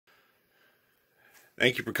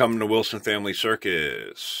Thank you for coming to Wilson Family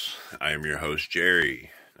Circus. I am your host, Jerry.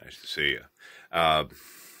 Nice to see you. I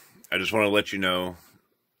just want to let you know,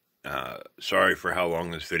 sorry for how long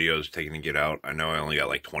this video is taking to get out. I know I only got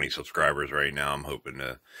like 20 subscribers right now. I'm hoping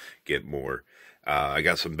to get more. I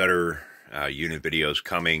got some better unit videos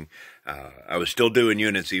coming. I was still doing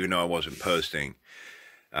units even though I wasn't posting.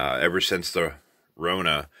 Ever since the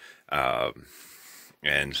Rona,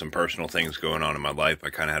 and some personal things going on in my life, I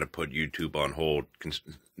kind of had to put YouTube on hold,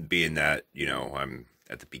 being that, I'm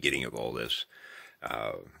at the beginning of all this.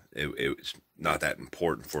 It's not that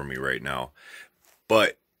important for me right now.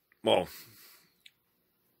 But, well,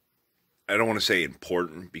 I don't want to say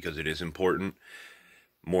important because it is important.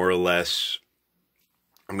 More or less,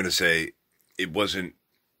 I'm going to say it wasn't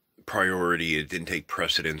priority. It didn't take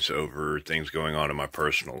precedence over things going on in my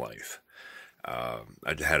personal life. I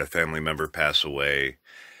had a family member pass away,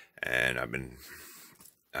 and I've been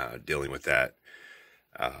dealing with that.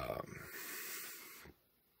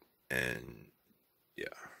 And yeah.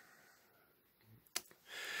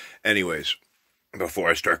 Anyways,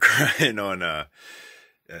 before I start crying on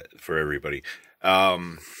for everybody,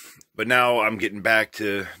 but now I'm getting back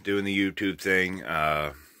to doing the YouTube thing.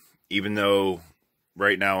 Even though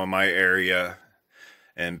right now in my area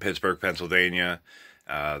in Pittsburgh, Pennsylvania,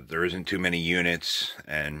 there isn't too many units,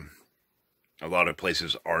 and a lot of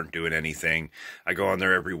places aren't doing anything. I go on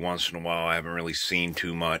there every once in a while. I haven't really seen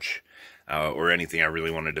too much or anything I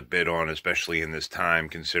really wanted to bid on, especially in this time,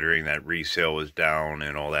 considering that resale is down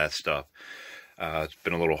and all that stuff. It's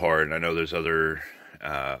been a little hard, and I know there's other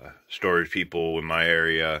storage people in my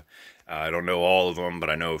area. I don't know all of them, but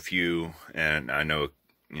I know a few, and I know,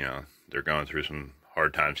 they're going through some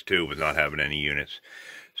hard times too with not having any units.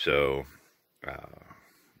 So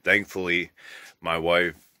thankfully, my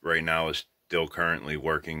wife right now is still currently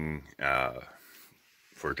working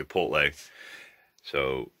for Chipotle,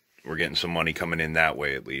 so we're getting some money coming in that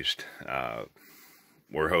way at least.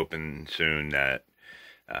 We're hoping soon that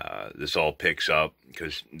this all picks up,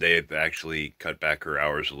 because they've actually cut back her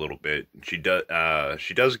hours a little bit. She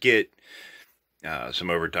does get some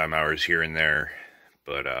overtime hours here and there,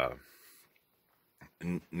 but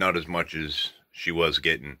not as much as she was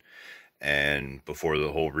getting. And before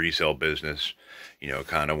the whole resale business,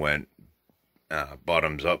 kind of went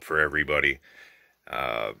bottoms up for everybody,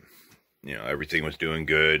 everything was doing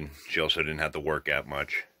good. She also didn't have to work that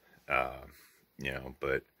much,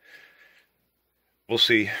 but we'll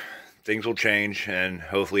see. Things will change, and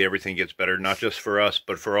hopefully everything gets better, not just for us,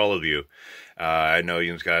 but for all of you. I know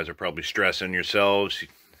you guys are probably stressing yourselves,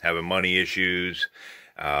 having money issues,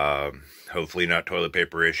 hopefully not toilet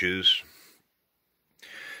paper issues.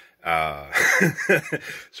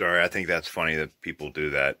 Sorry, I think that's funny that people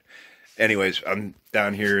do that. Anyways, I'm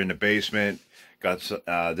down here in the basement. Got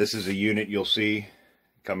this is a unit you'll see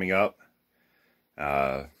coming up.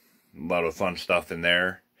 A lot of fun stuff in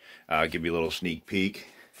there. Give you a little sneak peek.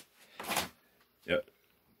 Yep.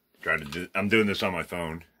 I'm doing this on my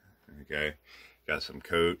phone. Okay. Got some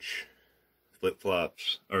Coach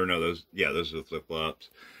flip-flops. Or no, those are the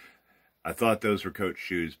flip-flops. I thought those were Coach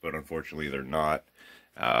shoes, but unfortunately they're not.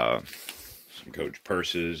 Some Coach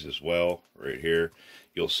purses as well, right here.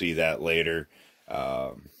 You'll see that later.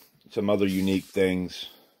 Some other unique things,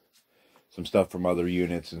 some stuff from other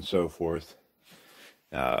units and so forth.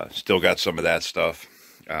 Still got some of that stuff.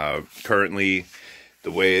 Currently,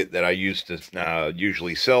 the way that I used to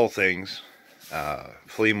usually sell things,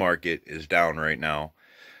 flea market is down right now.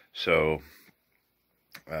 So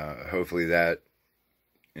hopefully that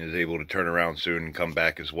is able to turn around soon and come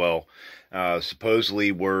back as well.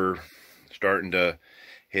 Supposedly we're starting to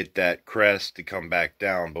hit that crest to come back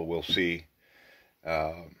down, but we'll see.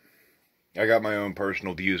 I got my own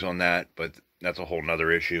personal views on that, but that's a whole nother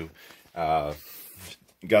issue. Got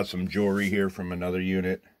some jewelry here from another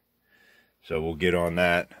unit, so we'll get on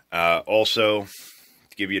that. Also,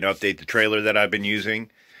 to give you an update, the trailer that I've been using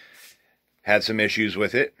had some issues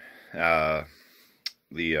with it. The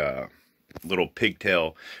little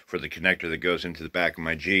pigtail for the connector that goes into the back of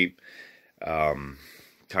my Jeep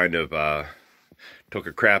kind of took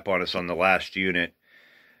a crap on us on the last unit,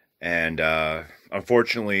 and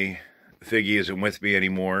unfortunately Figgy isn't with me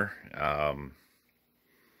anymore.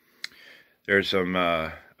 There's some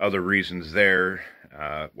other reasons there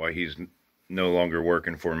why he's no longer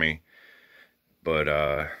working for me,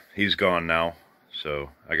 but he's gone now, so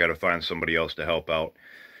I got to find somebody else to help out.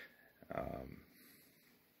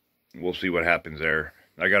 We'll see what happens there.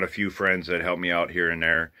 I got a few friends that help me out here and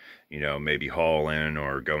there, maybe hauling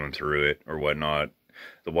or going through it or whatnot.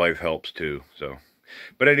 The wife helps too, so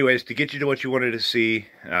But anyways, to get you to what you wanted to see,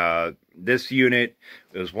 this unit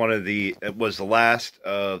was it was the last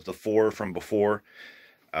of the 4 from before.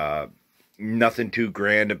 Nothing too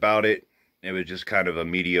grand about it. It was just kind of a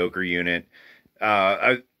mediocre unit.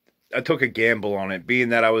 I took a gamble on it, being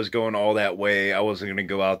that I was going all that way. I wasn't going to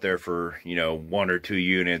go out there for, 1 or 2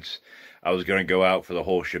 units. I was going to go out for the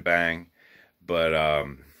whole shebang. But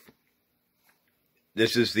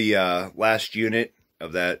this is the last unit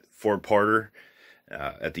of that 4-parter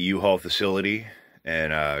at the U-Haul facility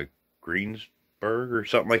in Greensburg or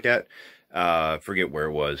something like that. Forget where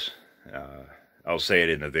it was. I'll say it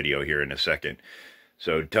in the video here in a second.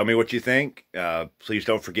 So tell me what you think. Please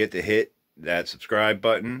don't forget to hit that subscribe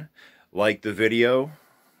button, like the video,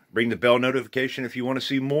 ring the bell notification if you want to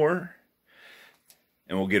see more,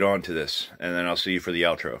 and we'll get on to this, and then I'll see you for the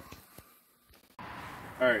outro.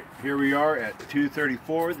 Alright, here we are at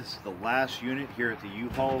 234. This is the last unit here at the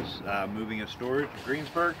U-Haul's moving and storage in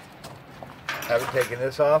Greensburg. Haven't taken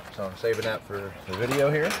this off, so I'm saving that for the video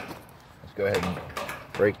here. Let's go ahead and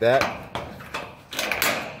break that.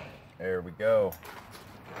 There we go.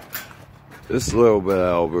 Just a little bit of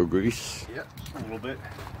elbow grease. Yep, a little bit.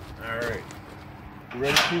 Alright. You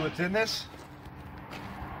ready to see what's in this?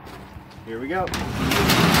 Here we go.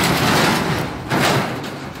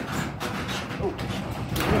 Oh,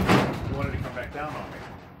 you wanted to come back down on me.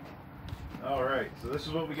 Alright, so this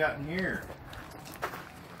is what we got in here.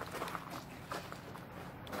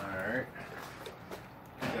 Alright.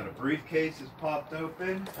 Got a briefcase that's popped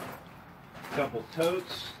open. A couple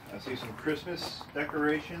totes. I see some Christmas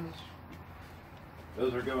decorations.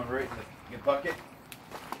 Those are going right in the bucket.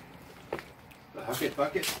 The Hucket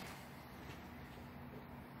bucket.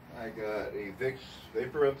 I got a Vicks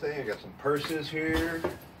Vapor Rub thing. I got some purses here.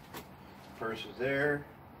 Purses there.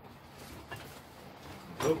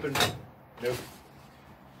 Open. Nope.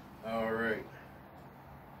 Alright.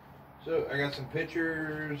 So I got some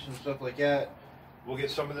pictures and stuff like that. We'll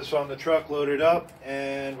get some of this on the truck loaded up,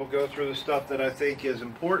 and we'll go through the stuff that I think is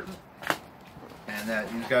important and that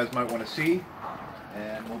you guys might want to see.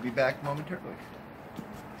 And we'll be back momentarily.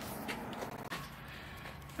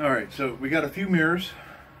 Alright, so we got a few mirrors.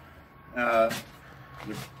 They're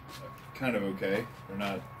kind of okay. They're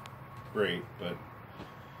not great, but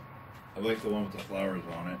I like the one with the flowers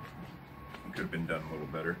on it. It could have been done a little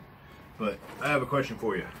better. But I have a question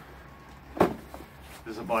for you.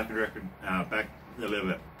 This is a Black &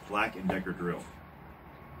 Decker drill.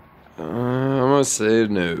 I'm gonna say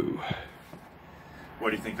no. Why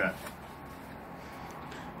do you think that?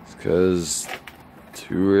 It's because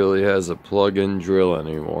 2 really has a plug-in drill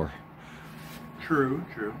anymore. True,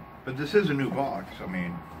 true. But this is a new box, I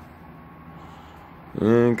mean.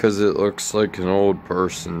 Because it looks like an old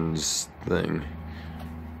person's thing.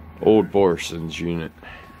 Old person's unit.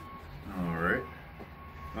 Alright.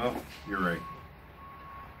 Well, you're right.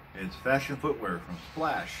 It's fashion footwear from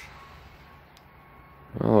Splash.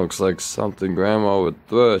 Well, looks like something Grandma would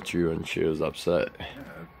throw at you when she was upset.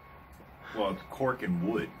 Yeah. Well, it's cork and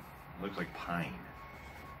wood. It looks like pine.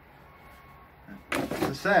 It's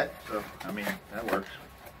a set, so, I mean, that works.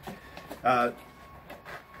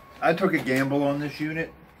 I took a gamble on this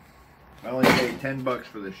unit. I only paid $10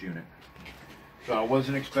 for this unit. So I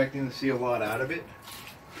wasn't expecting to see a lot out of it.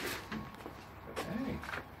 But hey.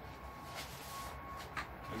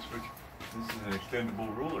 This is an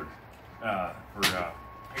extendable ruler for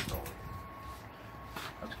paint roller.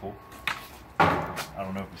 That's cool. I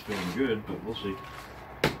don't know if it's feeling good, but we'll see.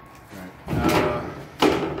 Alright.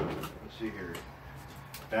 Let's see here.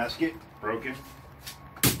 Basket, broken.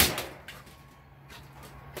 Let's see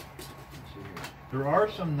here. There are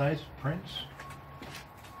some nice prints.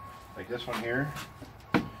 Like this one here.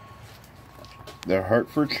 The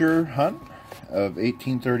Hertfordshire Hunt of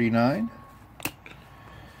 1839.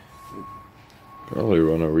 Probably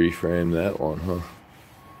want to reframe that one, huh?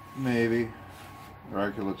 Maybe. Or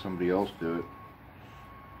I could let somebody else do it.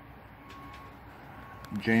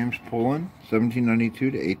 James Pullen,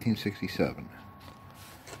 1792 to 1867.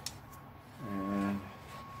 And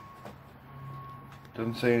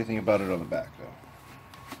doesn't say anything about it on the back, though.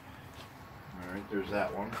 Alright, there's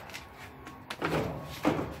that one.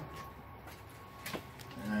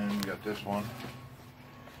 And we got this one.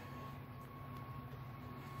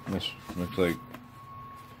 This looks like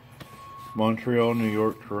Montreal, New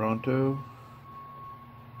York, Toronto.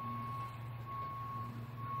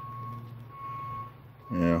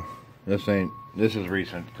 Yeah, this is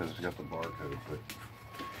recent because it's got the barcode, but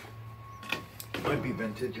it might be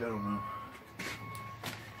vintage, I don't know.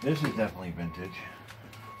 This is definitely vintage.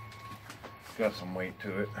 It's got some weight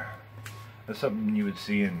to it. That's something you would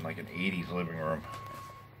see in like an 80s living room.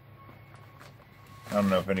 I don't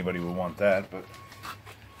know if anybody would want that, but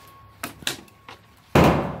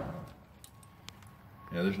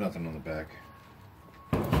yeah, there's nothing on the back.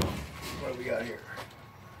 What do we got here?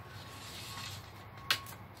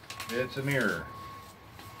 It's a mirror.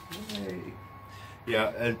 Yay.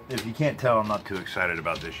 Yeah, if you can't tell, I'm not too excited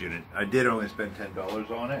about this unit. I did only spend $10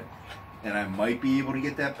 on it, and I might be able to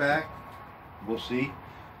get that back. We'll see.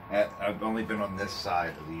 I've only been on this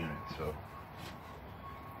side of the unit, so.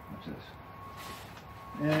 What's this?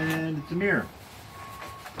 And it's a mirror.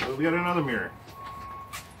 So we got another mirror.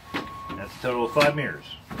 That's a total of 5 mirrors.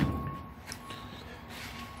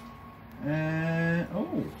 And,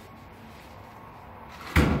 oh.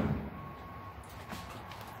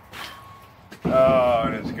 Oh,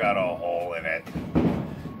 and it's got a hole in it.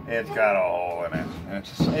 It's got a hole in it. And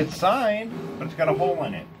it's signed, but it's got a hole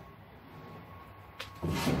in it.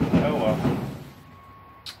 Oh well.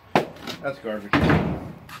 That's garbage. Alright.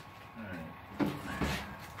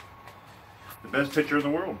 The best picture in the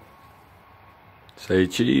world. Say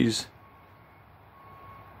cheese.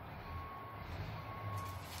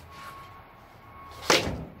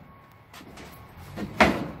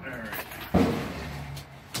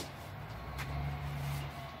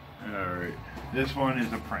 Alright, this one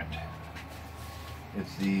is a print.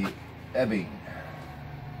 It's the Ebbing.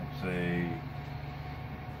 It's a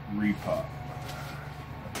repop.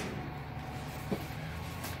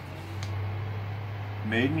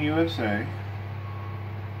 Made in USA.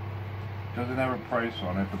 Doesn't have a price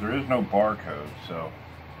on it, but there is no barcode, so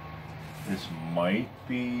this might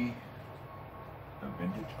be a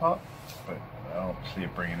vintage pop, but I don't see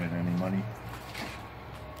it bringing in any money.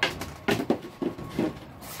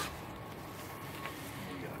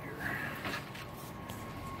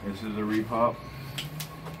 This is a repop.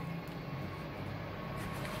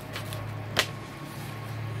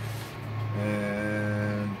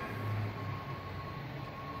 And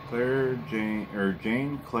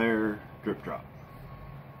Jane Claire Drip Drop.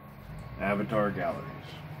 Avatar Galleries.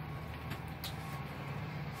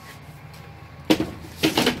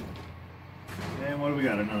 And what do we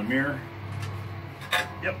got? Another mirror?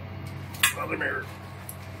 Yep, another mirror.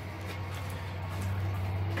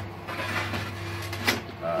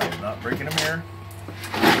 I'm not breaking a mirror.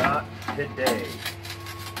 Not today.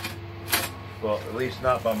 Well, at least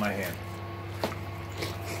not by my hand.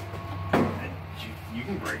 You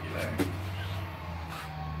can break it.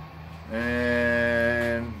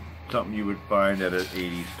 And something you would find at an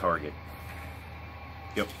 80s Target.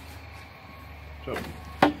 Yep. So,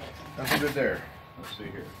 that's good there. Let's see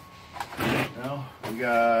here. Now, we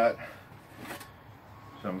got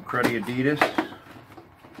some cruddy Adidas.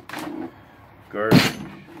 Garbage.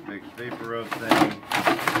 Big vapor rub thing.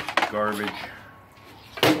 Garbage.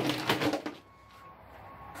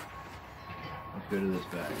 Let's go to this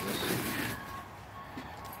bag. Let's see.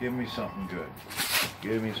 Give me something good.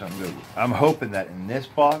 Give me something good. I'm hoping that in this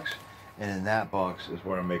box and in that box is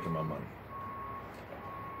where I'm making my money.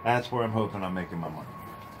 That's where I'm hoping I'm making my money.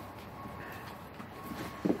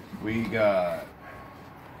 We got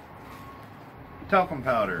talcum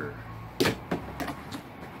powder,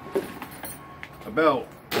 a belt,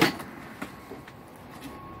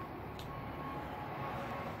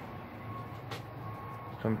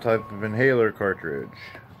 some type of inhaler cartridge.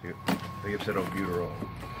 I think it said albuterol.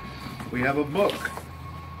 We have a book,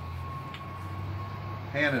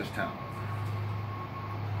 Hannah's Town.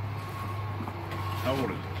 How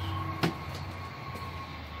old is this?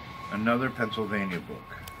 Another Pennsylvania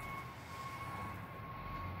book.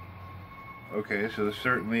 Okay, so this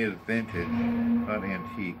certainly is vintage, not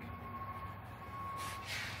antique.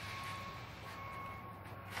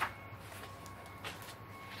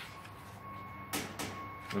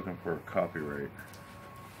 Looking for a copyright.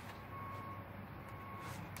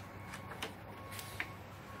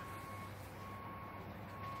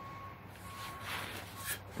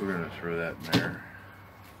 We're gonna throw that in there.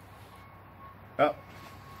 Oh,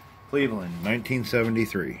 Cleveland,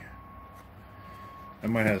 1973. That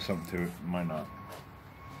might have something to it, might not.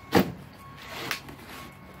 Alright.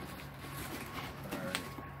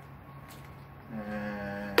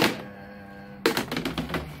 And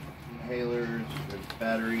inhalers with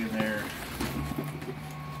battery in there.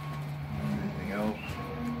 Anything else?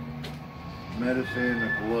 Medicine, a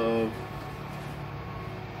glove.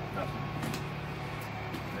 Nothing.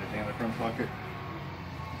 Anything in the front pocket?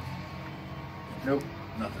 Nope,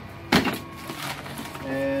 nothing.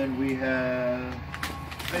 And we have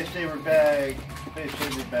space saver bag,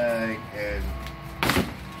 and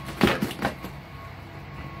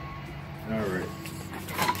alright.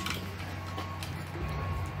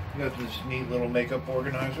 Got this neat little makeup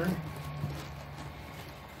organizer.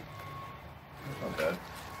 That's not bad.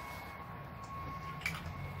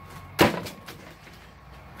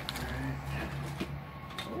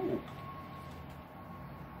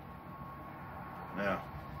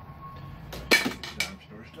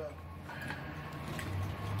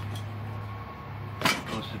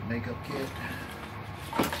 kit.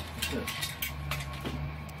 What's this?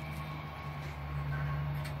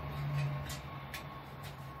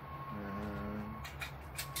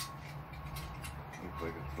 Looks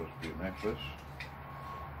like it's supposed to be a necklace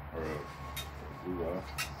or a hula.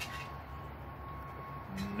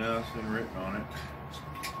 Nothing written on it.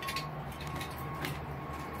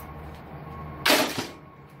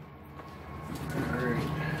 Alright.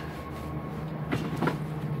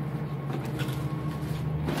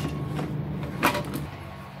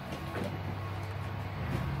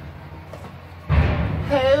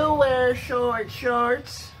 Who wears short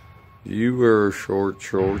shorts? You wear short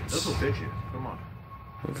shorts. This will fit you. Come on.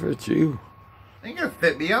 It fits you. Ain't gonna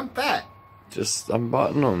fit me. I'm fat. Just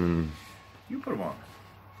unbutton them. You put them on.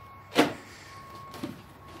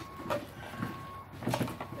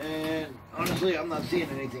 And honestly, I'm not seeing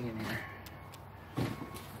anything in here.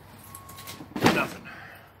 Nothing.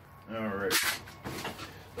 All right.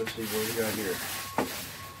 Let's see what we got here.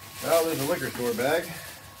 Oh, there's a liquor store bag.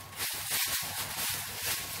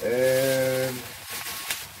 And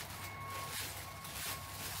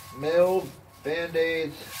mail,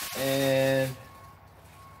 Band-Aids, and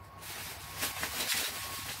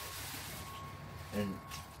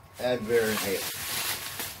Advair inhaler.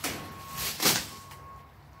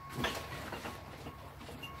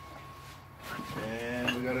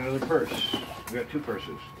 And we got another purse. We got two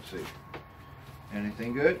purses. Let's see.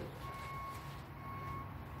 Anything good?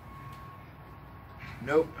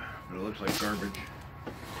 Nope. But it looks like garbage.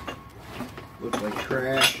 Looks like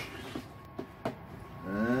trash.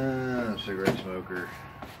 Cigarette smoker.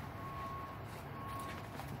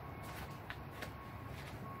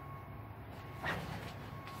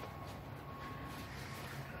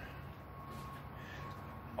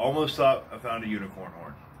 Almost thought I found a unicorn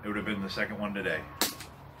horn. It would have been the second one today.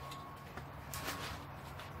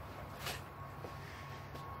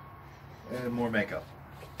 And more makeup.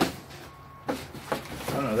 I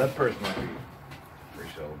don't know, that purse might be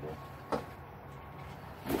resellable.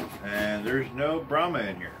 And there's no Brahma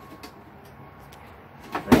in here.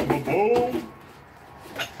 Brahma boom!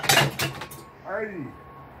 Alrighty.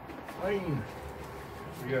 Clean.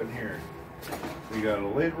 What we got in here? We got a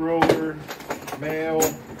lid roller, mail,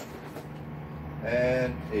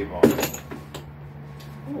 and Avon.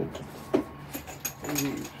 Ooh. What are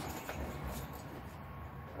these?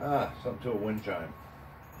 Ah, something to a wind chime.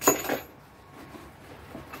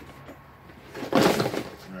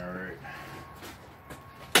 Alright.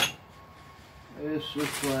 This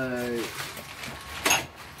looks like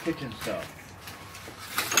kitchen stuff.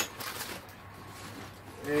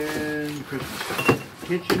 And Christmas stuff.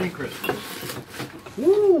 Kitchen and Christmas.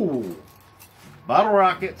 Woo! Bottle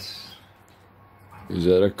rockets. Is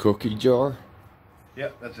that a cookie jar?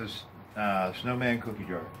 Yep, that's a snowman cookie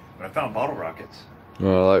jar. But I found bottle rockets.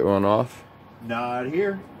 Want to light one off? Not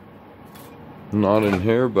here. Not in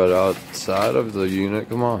here, but outside of the unit.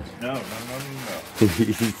 Come on. No.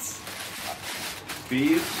 Please.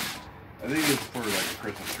 Beads? I think it's for like a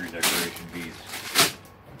Christmas tree decoration beads.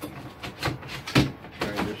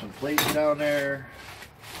 Alright, there's some plates down there.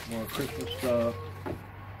 More Christmas stuff. I'm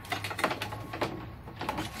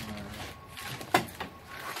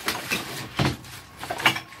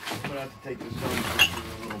gonna have to take this home just a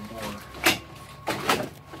little more.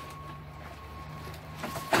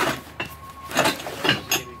 I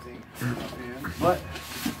don't see anything offhand, but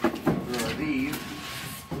there are these.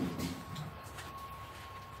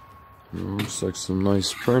 Looks like some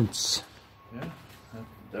nice prints. Yeah, that's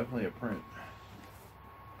definitely a print.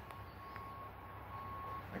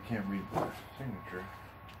 I can't read the signature.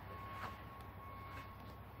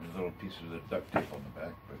 There's little pieces of duct tape on the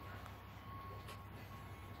back, but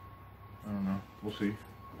I don't know. We'll see.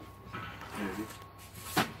 Maybe.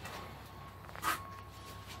 And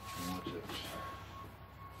what's this?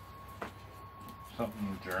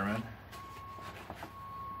 Something German.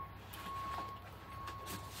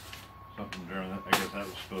 Something German. I guess that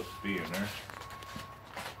was supposed to be in there.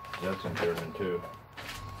 That's in German too.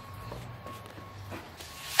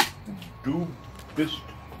 Du bist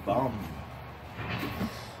warm.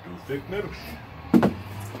 Du verknirsch.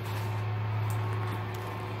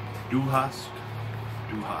 Du hast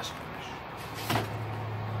mich.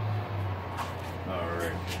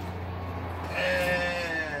 Alright.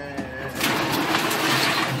 And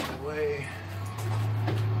away.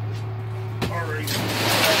 Alright.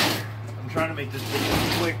 I'm trying to make this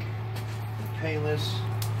video quick and painless.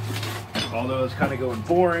 Although it's kind of going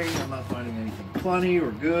boring, I'm not finding anything funny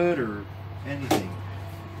or good or anything.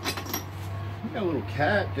 We got a little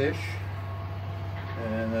catfish.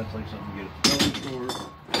 And that's like something you get at the dollar store.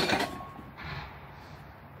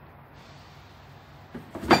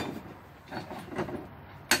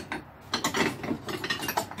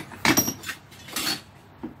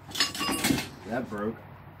 That broke.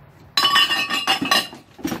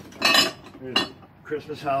 There's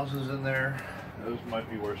Christmas houses in there. Those might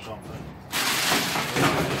be worth something.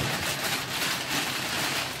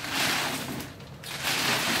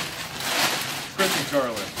 Christmas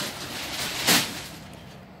garland.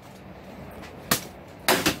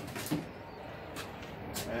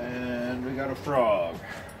 And we got a frog.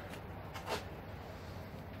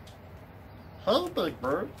 Hello, big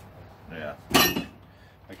bird. Yeah.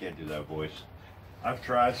 I can't do that voice. I've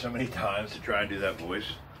tried so many times to try and do that voice.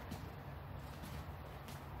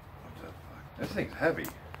 What the fuck? This thing's heavy.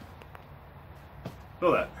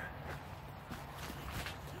 Feel that.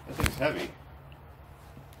 That thing's heavy.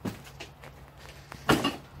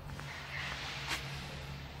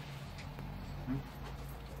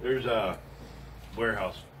 There's a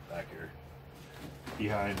warehouse back here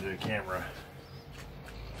behind the camera.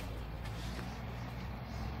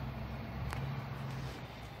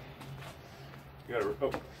 You gotta,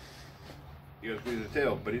 oh, you gotta squeeze the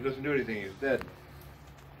tail, but he doesn't do anything, he's dead.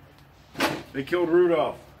 They killed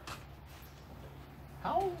Rudolph.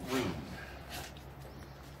 How rude.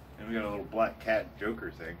 And we got a little black cat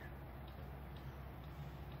Joker thing.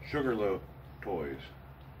 Sugarloaf toys.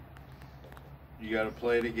 You gotta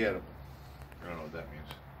play to get them. I don't know what that means.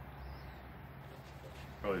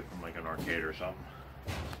 Probably from like an arcade or something.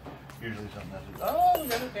 Usually something that says, oh, we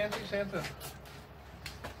got a dancing Santa.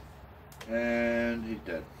 And he's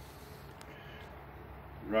dead.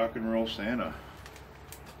 Rock and roll Santa.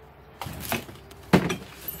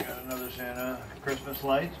 Got another Santa. Christmas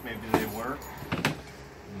lights. Maybe they work.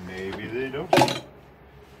 Maybe they don't.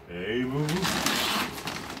 Hey, moo.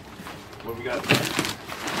 What we got there?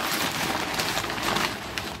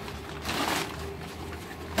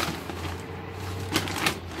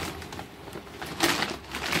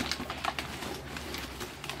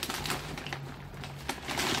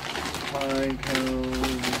 Pine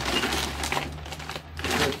cone,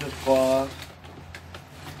 Christmas cloth,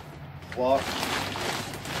 clock,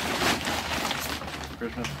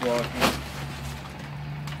 Christmas clock.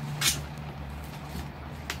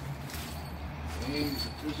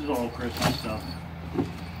 This is all Christmas stuff. Yeah,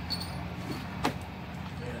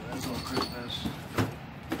 that's all Christmas.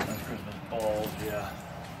 That's Christmas balls, yeah.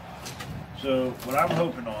 So what I'm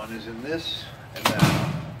hoping on is in this and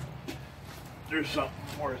that, there's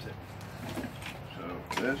something worth it.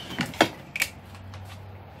 So this,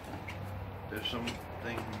 there's something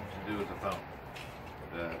to do with the fountain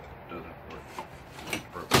that doesn't work.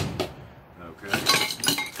 Perfect. Okay.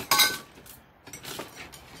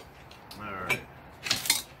 All right.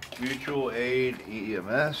 Mutual Aid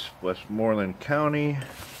EMS, Westmoreland County.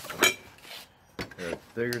 There are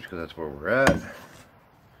figures because that's where we're at.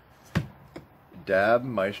 Dab,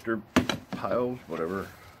 Meister, Piles, whatever.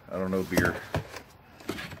 I don't know beer.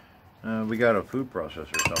 We got a food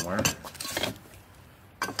processor somewhere.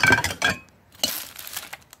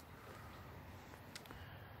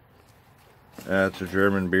 That's a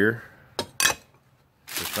German beer.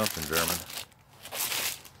 There's something German.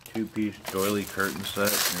 Two-piece doily curtain set.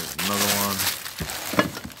 There's another one.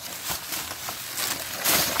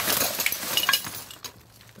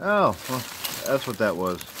 Oh, well, that's what that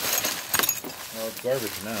was. Well, it's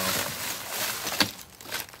garbage now.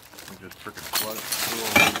 Just freaking flood all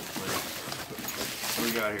over the place. What do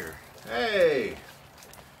we got here? Hey!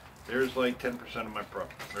 There's like 10% of my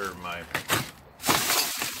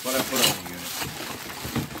what I put on the unit.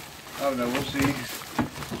 I don't know, we'll see.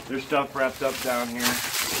 There's stuff wrapped up down here.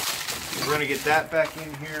 We're gonna get that back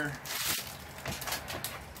in here.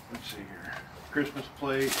 Let's see here. Christmas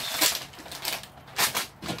plates.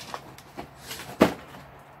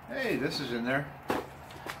 Hey, this is in there.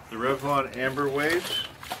 The Revlon Amber Waves.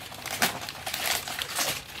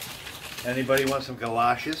 Anybody want some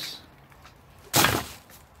galoshes?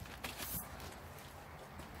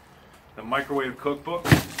 The microwave cookbook.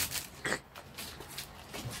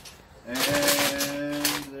 And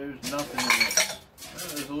there's nothing in this. Oh,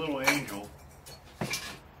 there's a little angel.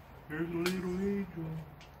 There's a little angel.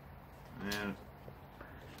 And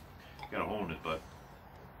got a hole in it, but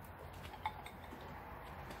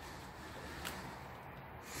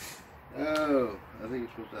oh, I think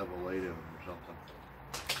it's supposed to have a light in it or something.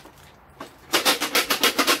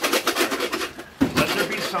 Let there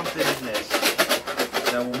be something in this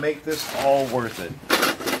that will make this all worth it.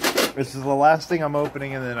 This is the last thing I'm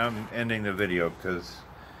opening, and then I'm ending the video because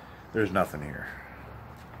there's nothing here.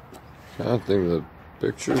 I think the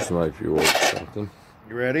pictures might be worth something.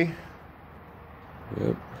 You ready?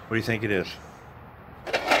 Yep. What do you think it is?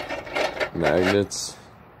 Magnets.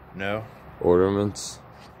 No. Ornaments.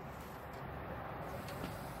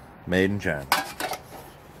 Made in China.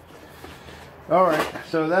 Alright,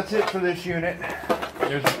 so that's it for this unit.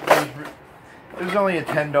 There's only a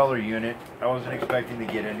 $10 unit. I wasn't expecting to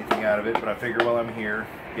get anything out of it, but I figured while I'm here,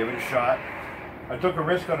 give it a shot. I took a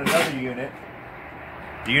risk on another unit.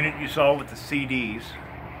 The unit you saw with the CDs,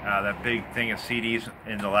 that big thing of CDs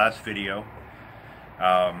in the last video,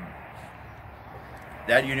 that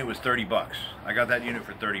unit was 30 bucks. I got that unit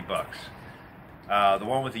for 30 bucks. The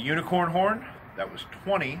one with the unicorn horn, that was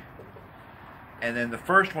 20. And then the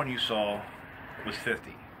first one you saw was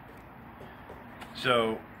 50.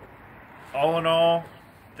 So, all in all,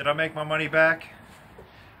 did I make my money back?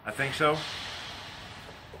 I think so.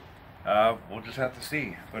 We'll just have to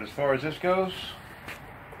see. But as far as this goes,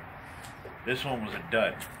 this one was a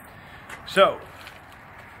dud. So,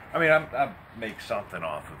 I mean, I make something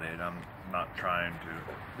off of it. I'm not trying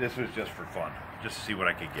to. This was just for fun, just to see what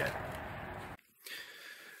I could get.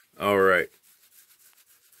 All right.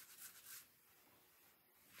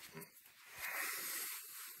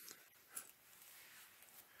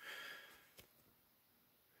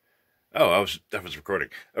 Oh, that was recording.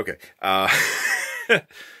 Okay.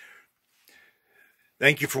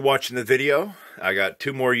 Thank you for watching the video. I got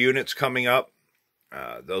 2 more units coming up.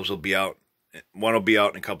 Those will be out. One will be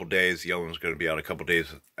out in a couple days. The other one's going to be out a couple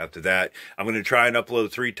days after that. I'm going to try and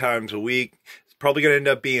upload 3 times a week. It's probably going to end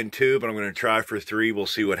up being 2, but I'm going to try for 3. We'll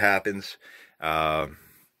see what happens. And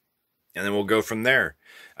then we'll go from there.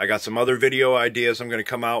 I got some other video ideas I'm going to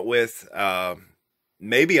come out with.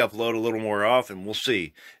 Maybe upload a little more often. We'll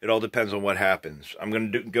see. It all depends on what happens. I'm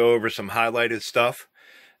going to go over some highlighted stuff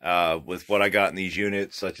with what I got in these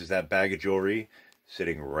units, such as that bag of jewelry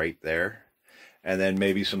sitting right there. And then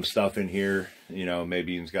maybe some stuff in here, you know,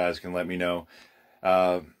 maybe you guys can let me know.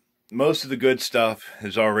 Most of the good stuff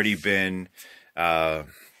has already been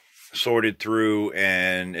sorted through,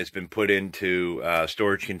 and it's been put into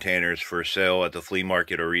storage containers for sale at the flea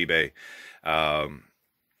market or eBay.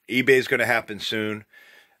 eBay is going to happen soon.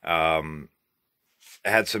 I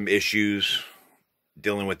had some issues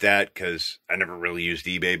dealing with that because I never really used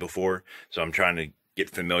eBay before, so I'm trying to get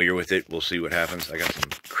familiar with it. We'll see what happens. I got some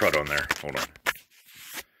crud on there. Hold on.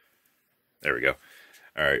 There we go.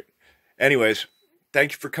 All right. Anyways,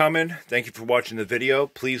 thank you for coming. Thank you for watching the video.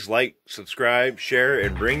 Please like, subscribe, share,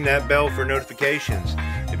 and ring that bell for notifications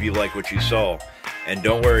if you like what you saw. And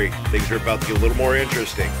don't worry, things are about to get a little more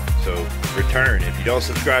interesting. So return. If you don't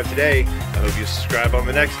subscribe today, I hope you subscribe on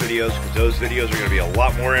the next videos, because those videos are going to be a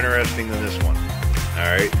lot more interesting than this one.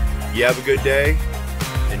 Alright, you have a good day.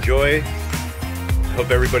 Enjoy.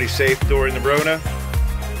 Hope everybody's safe during the Rona.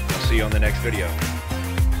 I'll see you on the next video.